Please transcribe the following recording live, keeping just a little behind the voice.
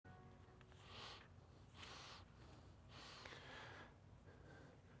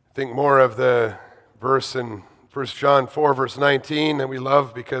Think more of the verse in 1 John 4, verse 19, that we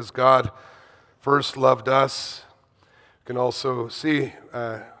love because God first loved us. You can also see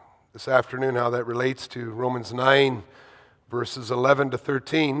this afternoon how that relates to Romans 9, verses 11 to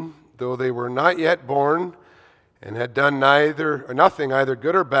 13. Though they were not yet born and had done nothing, either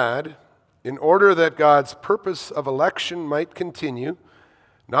good or bad, in order that God's purpose of election might continue,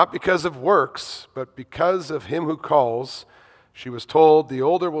 not because of works, but because of him who calls, she was told, the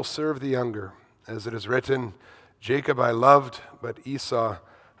older will serve the younger. As it is written, Jacob I loved, but Esau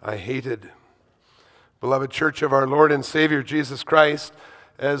I hated. Beloved church of our Lord and Savior Jesus Christ,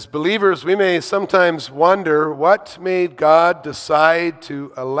 as believers we may sometimes wonder what made God decide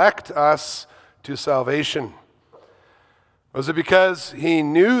to elect us to salvation. Was it because he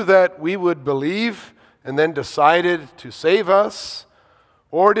knew that we would believe and then decided to save us?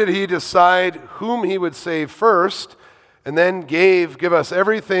 Or did he decide whom he would save first and then give us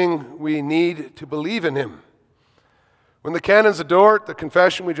everything we need to believe in him? When the Canons of Dort, the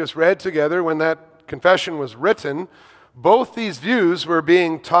confession we just read together, when that confession was written, both these views were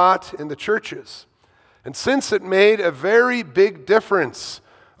being taught in the churches. And since it made a very big difference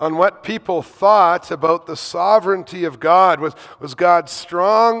on what people thought about the sovereignty of God, was God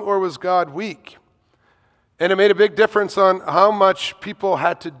strong or was God weak? And it made a big difference on how much people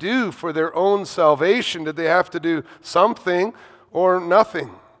had to do for their own salvation. Did they have to do something or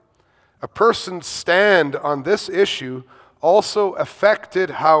nothing? A person's stand on this issue also affected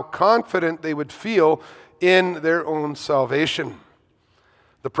how confident they would feel in their own salvation.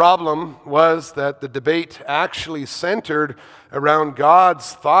 The problem was that the debate actually centered around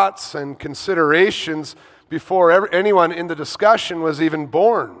God's thoughts and considerations before anyone in the discussion was even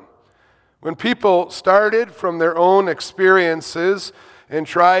born. When people started from their own experiences and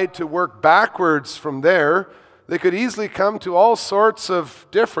tried to work backwards from there, they could easily come to all sorts of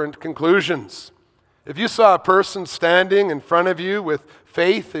different conclusions. If you saw a person standing in front of you with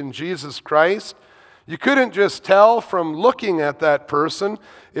faith in Jesus Christ, you couldn't just tell from looking at that person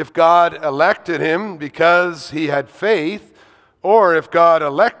if God elected him because he had faith, or if God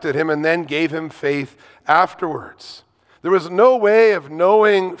elected him and then gave him faith afterwards. There was no way of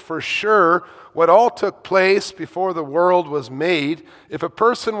knowing for sure what all took place before the world was made if a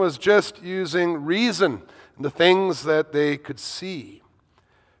person was just using reason and the things that they could see.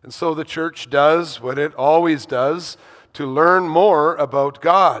 And so the church does what it always does to learn more about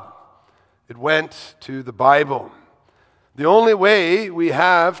God. It went to the Bible. The only way we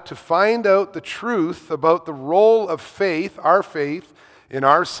have to find out the truth about the role of faith, our faith, in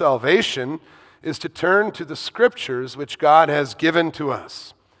our salvation is to turn to the Scriptures which God has given to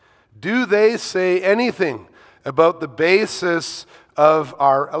us. Do they say anything about the basis of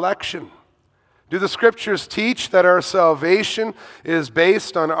our election? Do the Scriptures teach that our salvation is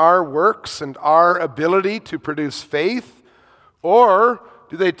based on our works and our ability to produce faith? Or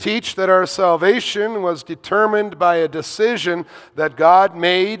do they teach that our salvation was determined by a decision that God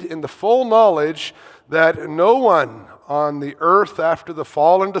made in the full knowledge that no one on the earth after the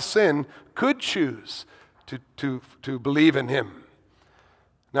fall into sin could choose to believe in him?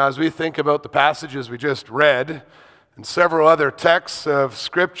 Now, as we think about the passages we just read and several other texts of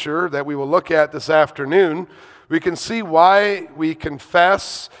Scripture that we will look at this afternoon, we can see why we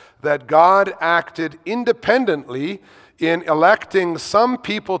confess that God acted independently in electing some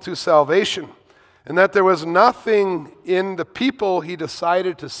people to salvation, and that there was nothing in the people he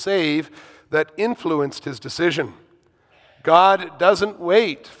decided to save that influenced his decision. God doesn't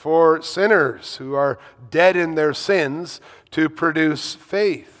wait for sinners who are dead in their sins to produce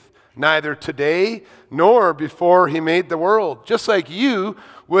faith, neither today nor before he made the world. Just like you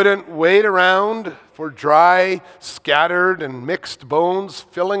wouldn't wait around for dry, scattered, and mixed bones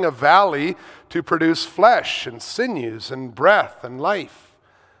filling a valley to produce flesh and sinews and breath and life.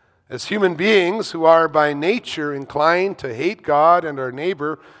 As human beings who are by nature inclined to hate God and our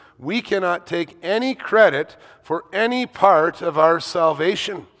neighbor, we cannot take any credit for any part of our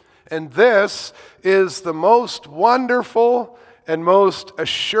salvation. And this is the most wonderful and most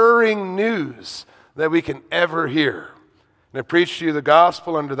assuring news that we can ever hear. And I preach to you the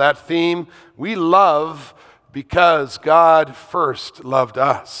gospel under that theme. We love because God first loved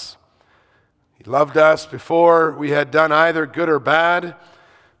us. He loved us before we had done either good or bad,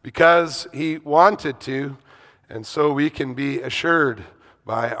 because he wanted to, and so we can be assured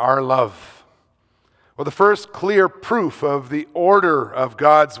by our love. Well, the first clear proof of the order of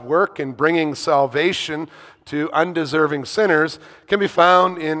God's work in bringing salvation to undeserving sinners can be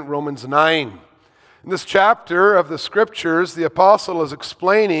found in Romans 9. In this chapter of the Scriptures, the apostle is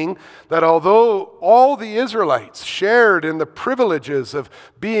explaining that although all the Israelites shared in the privileges of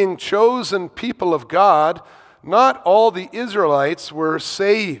being chosen people of God, not all the Israelites were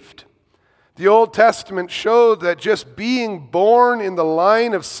saved. The Old Testament showed that just being born in the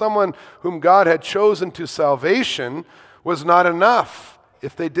line of someone whom God had chosen to salvation was not enough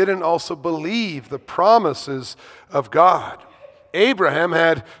if they didn't also believe the promises of God. Abraham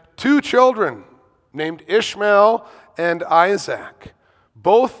had 2 children named Ishmael and Isaac.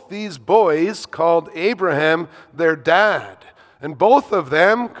 Both these boys called Abraham their dad, and both of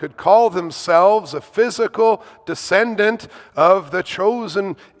them could call themselves a physical descendant of the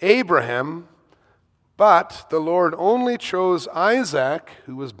chosen Abraham. But the Lord only chose Isaac,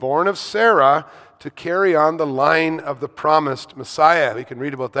 who was born of Sarah, to carry on the line of the promised Messiah. We can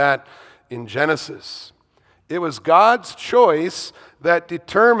read about that in Genesis. It was God's choice that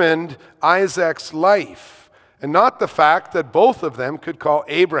determined Isaac's life, and not the fact that both of them could call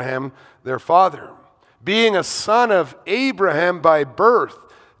Abraham their father. Being a son of Abraham by birth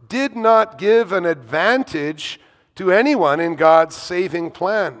did not give an advantage to anyone in God's saving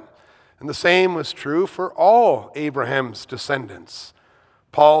plan. And the same was true for all Abraham's descendants.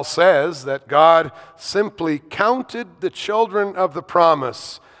 Paul says that God simply counted the children of the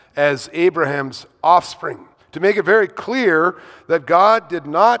promise as Abraham's offspring, to make it very clear that God did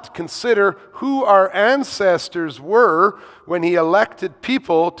not consider who our ancestors were when he elected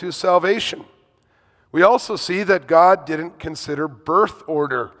people to salvation. We also see that God didn't consider birth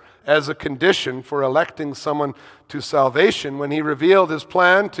order as a condition for electing someone to salvation. When he revealed his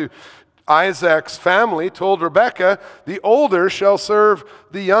plan to Isaac's family, told Rebekah, the older shall serve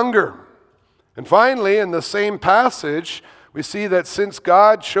the younger. And finally, in the same passage, we see that since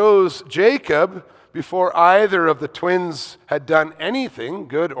God chose Jacob before either of the twins had done anything,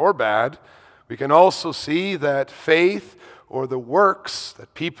 good or bad, we can also see that faith or the works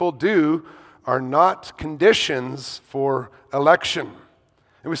that people do are not conditions for election.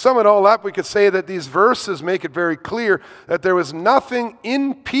 And we sum it all up, we could say that these verses make it very clear that there was nothing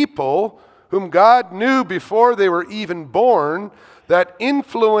in people whom God knew before they were even born that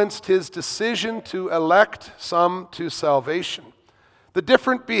influenced his decision to elect some to salvation. The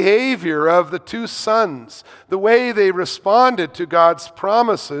different behavior of the 2 sons, the way they responded to God's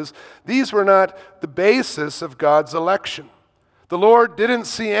promises, these were not the basis of God's election. The Lord didn't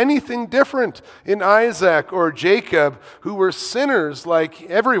see anything different in Isaac or Jacob, who were sinners like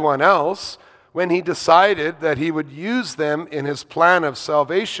everyone else, when he decided that he would use them in his plan of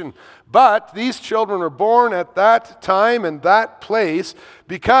salvation. But these children were born at that time and that place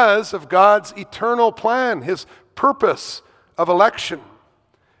because of God's eternal plan, his purpose of election.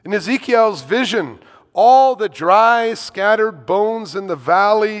 In Ezekiel's vision, all the dry, scattered bones in the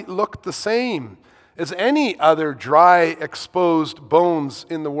valley looked the same as any other dry, exposed bones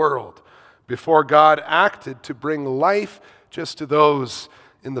in the world before God acted to bring life just to those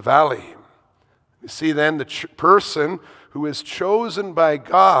in the valley. You see then the person who is chosen by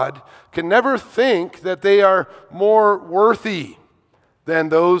God can never think that they are more worthy than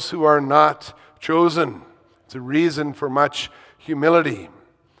those who are not chosen. It's a reason for much humility.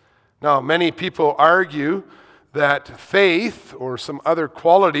 Now, many people argue that faith or some other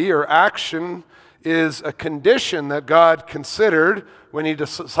quality or action is a condition that God considered when he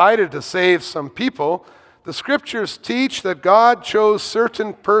decided to save some people. The Scriptures teach that God chose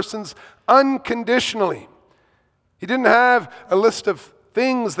certain persons unconditionally. He didn't have a list of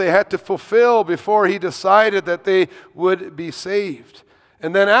things they had to fulfill before he decided that they would be saved.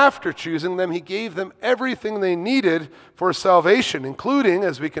 And then after choosing them, he gave them everything they needed for salvation, including,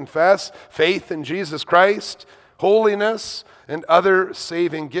 as we confess, faith in Jesus Christ, holiness, and other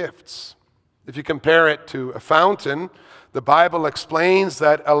saving gifts. If you compare it to a fountain, the Bible explains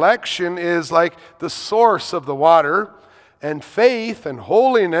that election is like the source of the water, and faith and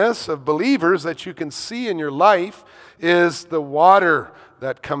holiness of believers that you can see in your life is the water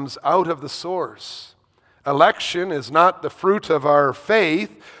that comes out of the source. Election is not the fruit of our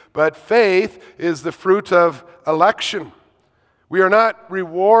faith, but faith is the fruit of election. We are not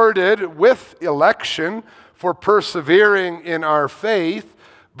rewarded with election for persevering in our faith,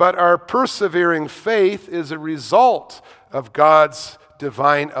 but our persevering faith is a result of God's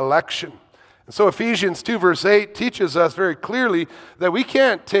divine election. And so Ephesians 2 verse 8 teaches us very clearly that we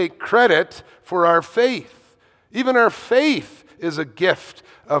can't take credit for our faith. Even our faith is a gift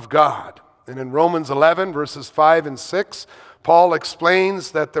of God. And in Romans 11 verses 5 and 6, Paul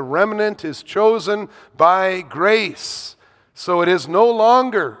explains that the remnant is chosen by grace. So it is no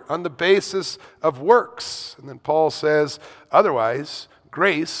longer on the basis of works. And then Paul says, otherwise,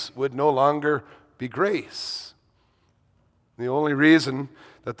 grace would no longer be grace. The only reason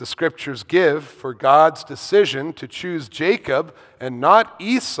that the Scriptures give for God's decision to choose Jacob and not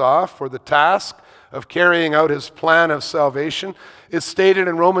Esau for the task of carrying out his plan of salvation is stated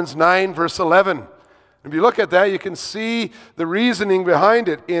in Romans 9, verse 11. If you look at that, you can see the reasoning behind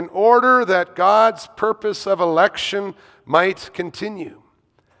it. In order that God's purpose of election might continue.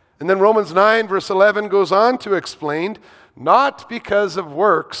 And then Romans 9, verse 11 goes on to explain, not because of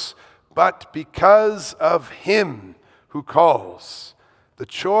works, but because of him who calls. The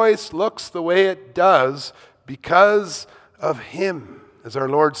choice looks the way it does because of him. As our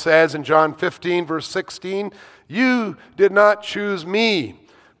Lord says in John 15, verse 16, you did not choose me,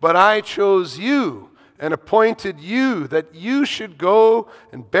 but I chose you and appointed you that you should go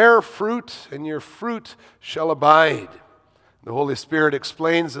and bear fruit, and your fruit shall abide. The Holy Spirit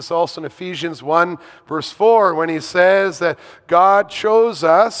explains this also in Ephesians 1, verse 4, when he says that God chose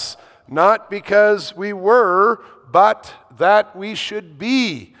us not because we were, but that we should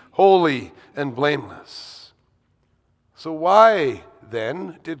be holy and blameless. So why,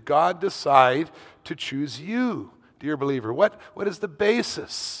 then, did God decide to choose you, dear believer? What is the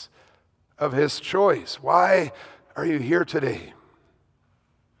basis of his choice? Why are you here today?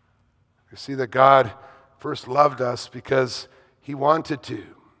 You see that God first loved us because he wanted to.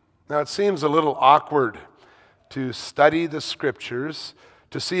 Now, it seems a little awkward to study the Scriptures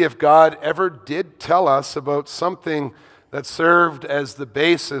to see if God ever did tell us about something that served as the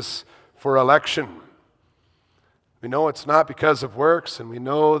basis for election. We know it's not because of works, and we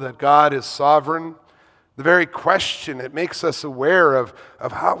know that God is sovereign. The very question, it makes us aware of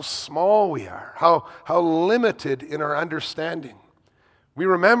how small we are, how limited in our understanding. We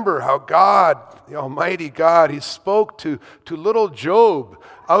remember how God, the Almighty God, he spoke to little Job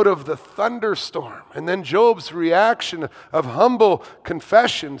out of the thunderstorm. And then Job's reaction of humble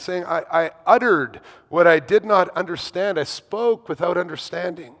confession, saying, I uttered what I did not understand. I spoke without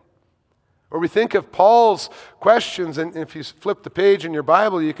understanding. Or we think of Paul's questions, and if you flip the page in your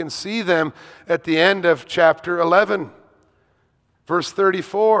Bible, you can see them at the end of chapter 11. Verse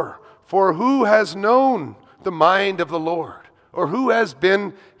 34, for who has known the mind of the Lord? Or who has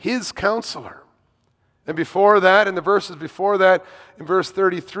been his counselor? And before that, in the verses before that, in verse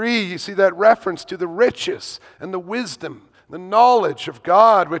 33, you see that reference to the riches and the wisdom, the knowledge of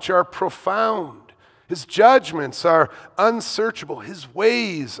God, which are profound. His judgments are unsearchable. His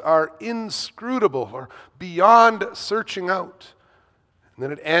ways are inscrutable or beyond searching out. And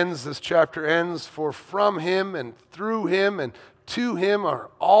then it ends, this chapter ends, for from him and through him and to him are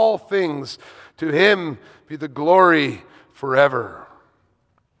all things. To him be the glory forever.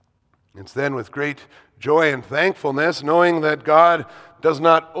 It's then with great joy and thankfulness, knowing that God does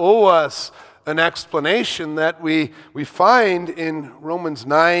not owe us an explanation, that we find in Romans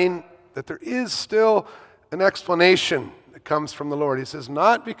 9 that there is still an explanation that comes from the Lord. He says,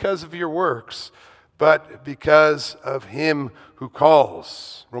 not because of your works, but because of him who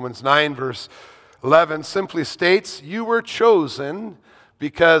calls. Romans 9 verse 11 simply states, you were chosen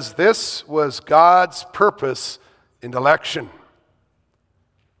because this was God's purpose in election.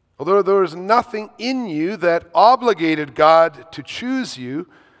 Although there was nothing in you that obligated God to choose you,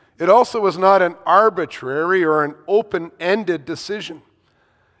 it also was not an arbitrary or an open-ended decision.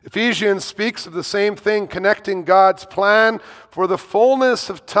 Ephesians speaks of the same thing, connecting God's plan for the fullness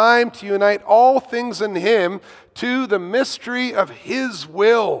of time to unite all things in him to the mystery of his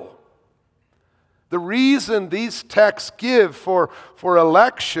will. The reason these texts give for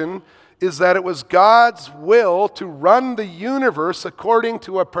election is that it was God's will to run the universe according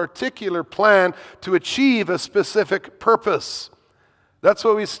to a particular plan to achieve a specific purpose. That's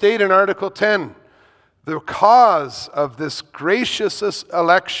what we state in Article 10. The cause of this gracious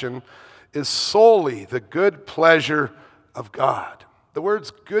election is solely the good pleasure of God. The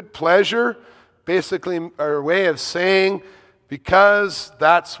words good pleasure basically are a way of saying because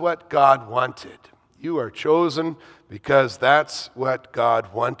that's what God wanted. You are chosen because that's what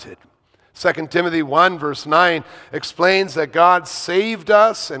God wanted. 2 Timothy 1 verse 9 explains that God saved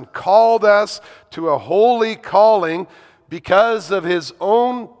us and called us to a holy calling because of his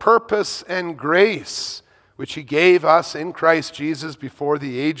own purpose and grace, which he gave us in Christ Jesus before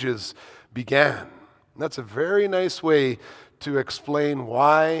the ages began. And that's a very nice way to explain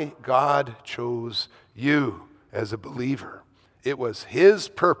why God chose you as a believer. It was his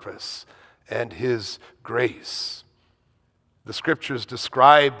purpose and his grace. The Scriptures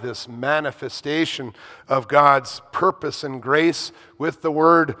describe this manifestation of God's purpose and grace with the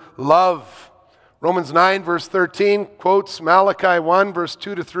word love. Romans 9 verse 13 quotes Malachi 1 verse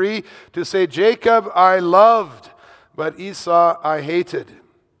 2 to 3 to say, Jacob I loved, but Esau I hated.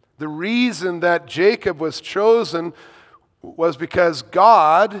 The reason that Jacob was chosen was because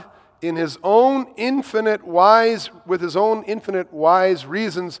God, with his own infinite wise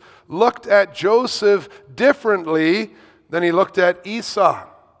reasons, looked at Joseph differently than he looked at Esau.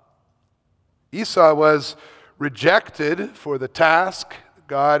 Esau was rejected for the task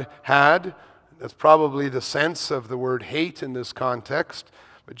God had. That's probably the sense of the word hate in this context.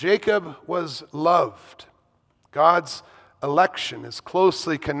 But Jacob was loved. God's election is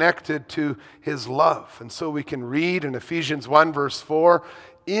closely connected to his love. And so we can read in Ephesians 1 verse 4,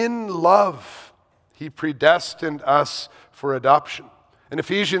 in love he predestined us for adoption. In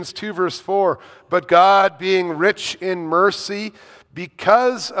Ephesians 2 verse 4, but God being rich in mercy,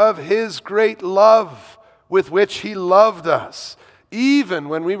 because of his great love with which he loved us, even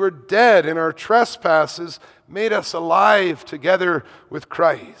when we were dead in our trespasses, made us alive together with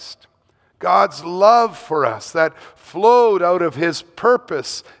Christ. God's love for us that flowed out of his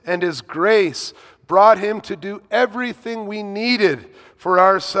purpose and his grace brought him to do everything we needed for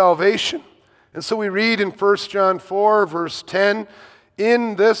our salvation. And so we read in 1 John 4 verse 10,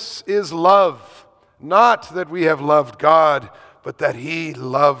 in this is love, not that we have loved God, but that he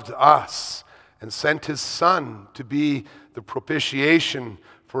loved us and sent his Son to be the propitiation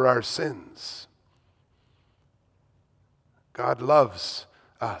for our sins. God loves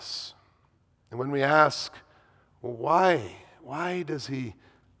us. And when we ask, well, why does he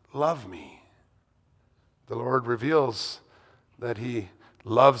love me? The Lord reveals that he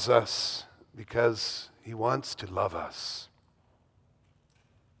loves us because he wants to love us.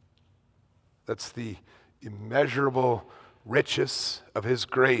 That's the immeasurable riches of his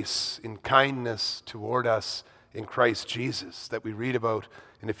grace in kindness toward us in Christ Jesus that we read about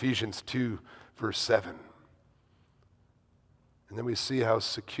in Ephesians 2, verse 7. And then we see how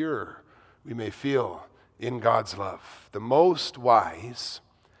secure we may feel in God's love. The most wise,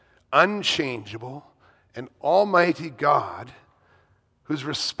 unchangeable, and almighty God, who's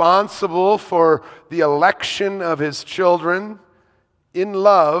responsible for the election of his children in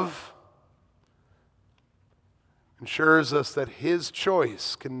love, ensures us that his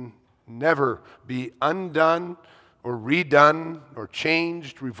choice can never be undone or redone or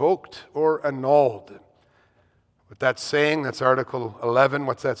changed, revoked, or annulled. What that's saying, that's Article 11,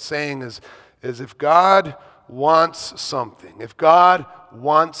 what that's saying is if God wants something, if God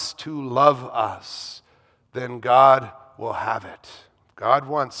wants to love us, then God will have it. If God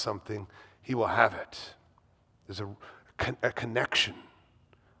wants something, he will have it. There's a connection.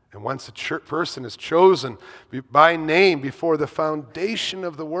 And once a person is chosen by name before the foundation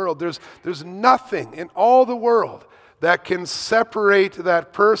of the world, there's nothing in all the world that can separate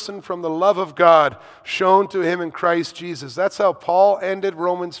that person from the love of God shown to him in Christ Jesus. That's how Paul ended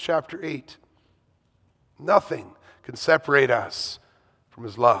Romans chapter 8. Nothing can separate us from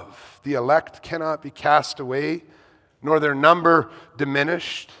his love. The elect cannot be cast away, nor their number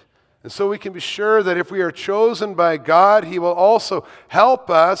diminished. And so we can be sure that if we are chosen by God, he will also help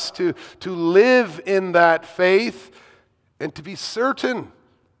us to live in that faith and to be certain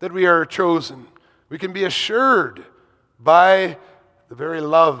that we are chosen. We can be assured by the very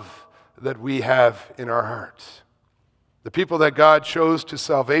love that we have in our hearts. The people that God chose to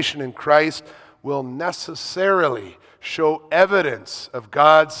salvation in Christ will necessarily show evidence of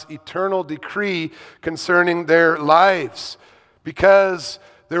God's eternal decree concerning their lives, because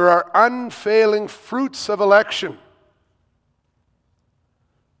there are unfailing fruits of election.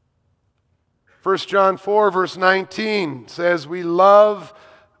 1 John 4 verse 19 says, we love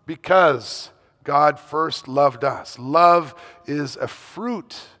because God first loved us. Love is a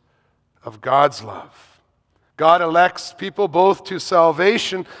fruit of God's love. God elects people both to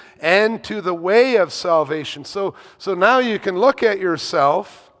salvation and to the way of salvation. So now you can look at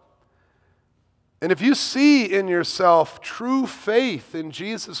yourself, and if you see in yourself true faith in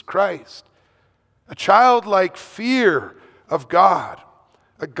Jesus Christ, a childlike fear of God,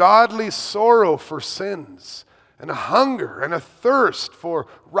 a godly sorrow for sins, and a hunger and a thirst for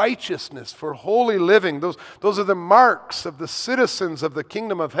righteousness, for holy living, those are the marks of the citizens of the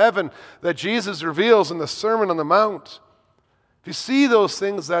kingdom of heaven that Jesus reveals in the Sermon on the Mount. If you see those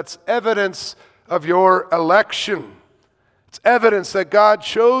things, that's evidence of your election. It's evidence that God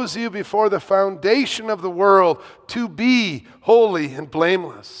chose you before the foundation of the world to be holy and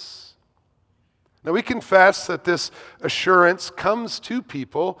blameless. Now we confess that this assurance comes to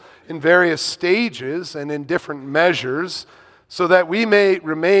people in various stages and in different measures, so that we may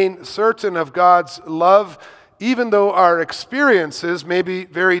remain certain of God's love, even though our experiences may be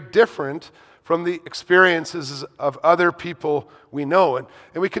very different from the experiences of other people we know. And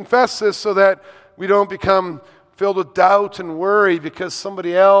we confess this so that we don't become filled with doubt and worry because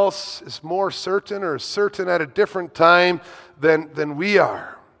somebody else is more certain or certain at a different time than we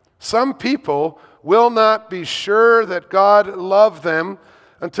are. Some people will not be sure that God loved them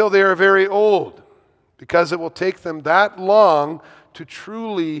until they are very old, because it will take them that long to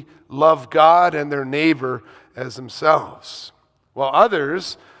truly love God and their neighbor as themselves. While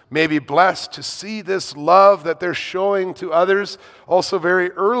others may be blessed to see this love that they're showing to others also very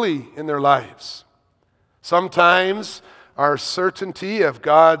early in their lives. Sometimes our certainty of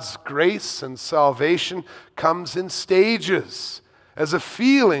God's grace and salvation comes in stages, as a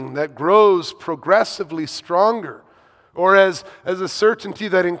feeling that grows progressively stronger, or as a certainty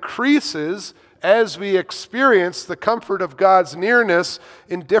that increases as we experience the comfort of God's nearness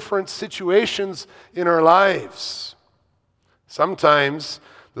in different situations in our lives. Sometimes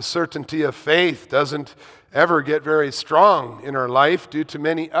the certainty of faith doesn't ever get very strong in our life due to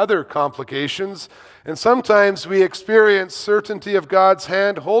many other complications, and sometimes we experience certainty of God's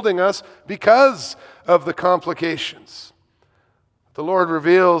hand holding us because of the complications. What the Lord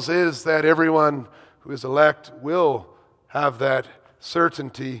reveals is that everyone who is elect will have that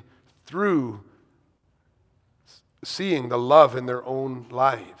certainty through seeing the love in their own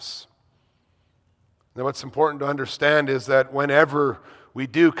lives. Now, what's important to understand is that whenever we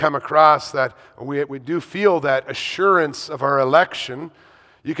do come across that, we do feel that assurance of our election,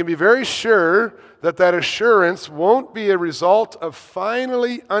 you can be very sure that that assurance won't be a result of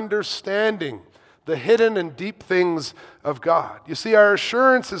finally understanding the hidden and deep things of God. You see, our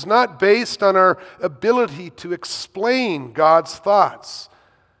assurance is not based on our ability to explain God's thoughts.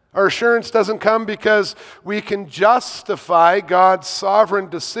 Our assurance doesn't come because we can justify God's sovereign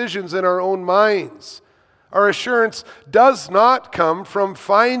decisions in our own minds. Our assurance does not come from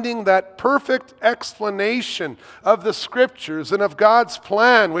finding that perfect explanation of the Scriptures and of God's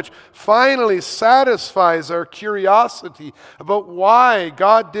plan, which finally satisfies our curiosity about why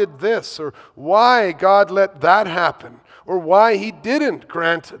God did this, or why God let that happen, or why He didn't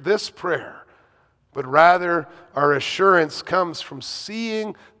grant this prayer. But rather, our assurance comes from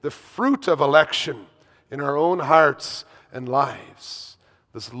seeing the fruit of election in our own hearts and lives.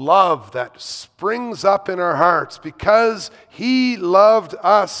 This love that springs up in our hearts because He loved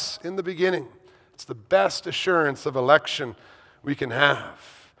us in the beginning. It's the best assurance of election we can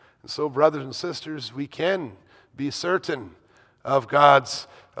have. And so, brothers and sisters, we can be certain of God's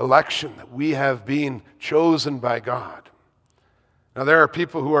election, that we have been chosen by God. Now, there are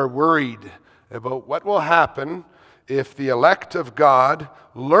people who are worried about what will happen if the elect of God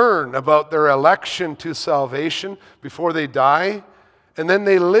learn about their election to salvation before they die, and then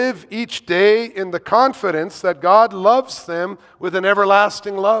they live each day in the confidence that God loves them with an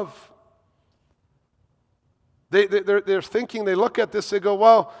everlasting love. They're thinking, they look at this, they go,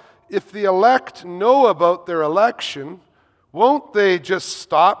 well, if the elect know about their election, won't they just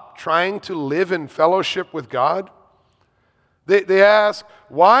stop trying to live in fellowship with God? They ask,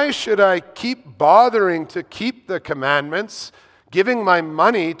 why should I keep bothering to keep the commandments, giving my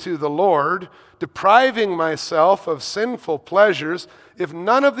money to the Lord, depriving myself of sinful pleasures, if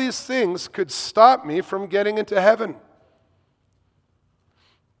none of these things could stop me from getting into heaven?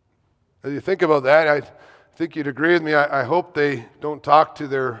 As you think about that, I think you'd agree with me. I hope they don't talk to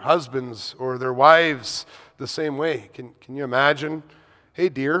their husbands or their wives the same way. Can you imagine? Hey,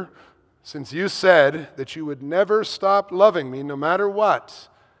 dear, since you said that you would never stop loving me no matter what,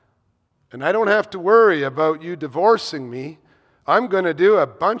 and I don't have to worry about you divorcing me, I'm going to do a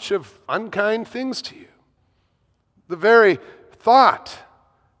bunch of unkind things to you. The very thought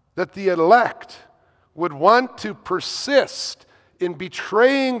that the elect would want to persist in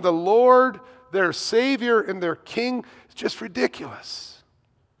betraying the Lord, their Savior, and their King is just ridiculous.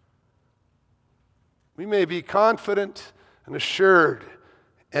 We may be confident and assured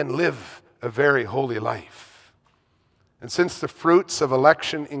and live a very holy life. And since the fruits of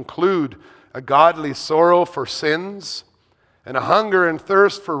election include a godly sorrow for sins and a hunger and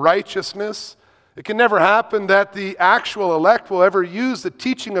thirst for righteousness, it can never happen that the actual elect will ever use the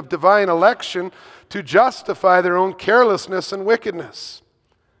teaching of divine election to justify their own carelessness and wickedness.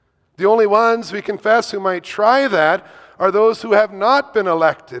 The only ones, we confess, who might try that are those who have not been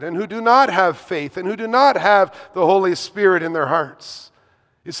elected and who do not have faith and who do not have the Holy Spirit in their hearts.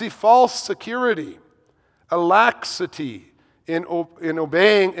 You see, false security, a laxity in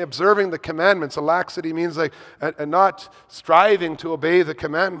observing the commandments. A laxity means like a not striving to obey the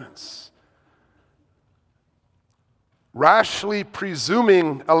commandments. Rashly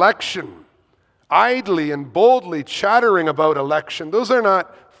presuming election, idly and boldly chattering about election, those are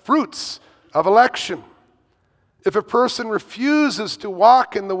not fruits of election. If a person refuses to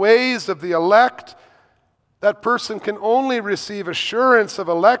walk in the ways of the elect, That person can only receive assurance of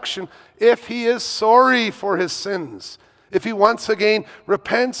election if he is sorry for his sins, if he once again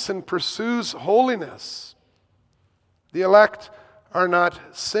repents and pursues holiness. The elect are not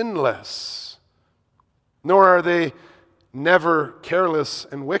sinless, nor are they never careless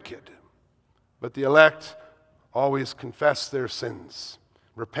and wicked, but the elect always confess their sins,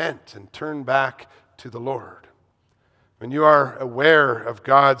 repent, and turn back to the Lord. When you are aware of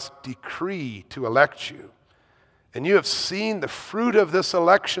God's decree to elect you, and you have seen the fruit of this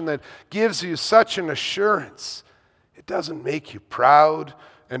election that gives you such an assurance, it doesn't make you proud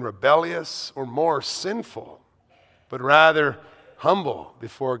and rebellious or more sinful, but rather humble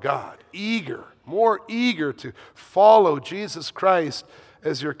before God, more eager to follow Jesus Christ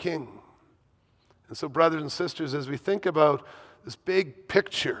as your King. And so, brothers and sisters, as we think about this big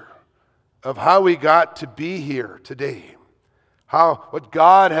picture of how we got to be here today, what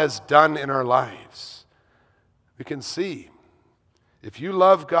God has done in our lives, we can see if you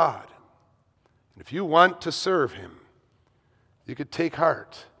love God and if you want to serve Him, you could take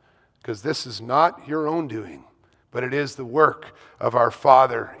heart, because this is not your own doing, but it is the work of our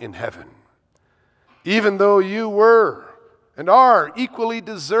Father in heaven. Even though you were and are equally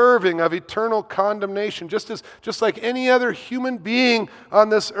deserving of eternal condemnation, just like any other human being on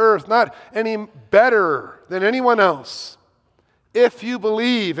this earth, not any better than anyone else, if you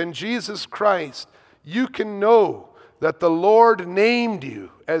believe in Jesus Christ, you can know that the Lord named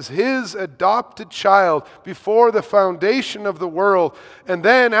you as His adopted child before the foundation of the world. And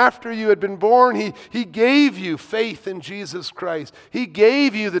then after you had been born, He gave you faith in Jesus Christ. He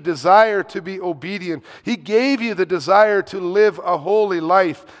gave you the desire to be obedient. He gave you the desire to live a holy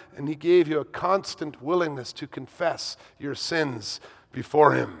life. And He gave you a constant willingness to confess your sins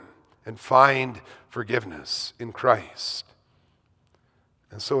before Him and find forgiveness in Christ.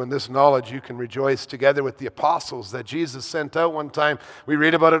 And so in this knowledge, you can rejoice together with the apostles that Jesus sent out one time. We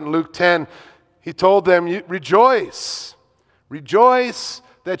read about it in Luke 10. He told them, rejoice. Rejoice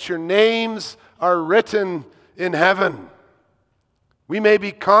that your names are written in heaven. We may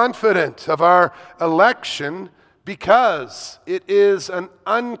be confident of our election because it is an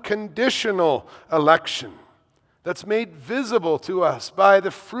unconditional election that's made visible to us by the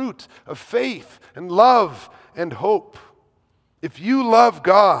fruit of faith and love and hope. If you love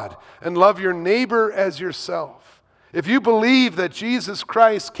God and love your neighbor as yourself, if you believe that Jesus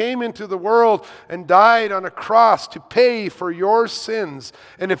Christ came into the world and died on a cross to pay for your sins,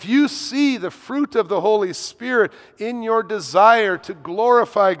 and if you see the fruit of the Holy Spirit in your desire to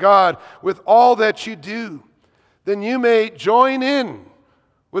glorify God with all that you do, then you may join in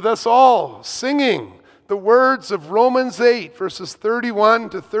with us all singing the words of Romans 8, verses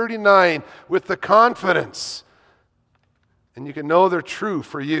 31 to 39, with the confidence. And you can know they're true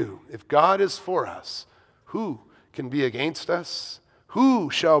for you. If God is for us, who can be against us? Who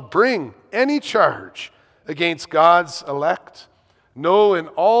shall bring any charge against God's elect? No, in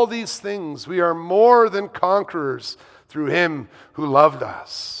all these things we are more than conquerors through Him who loved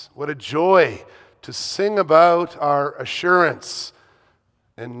us. What a joy to sing about our assurance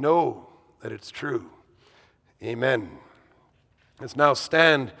and know that it's true. Amen. Let's now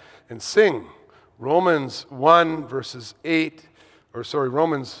stand and sing Romans 8, verses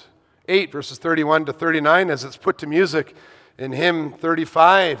 31 to 39, as it's put to music in hymn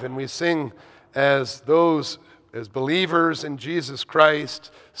 35, and we sing as believers in Jesus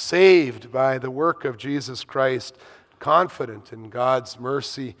Christ, saved by the work of Jesus Christ, confident in God's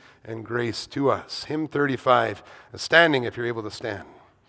mercy and grace to us. Hymn 35, standing if you're able to stand.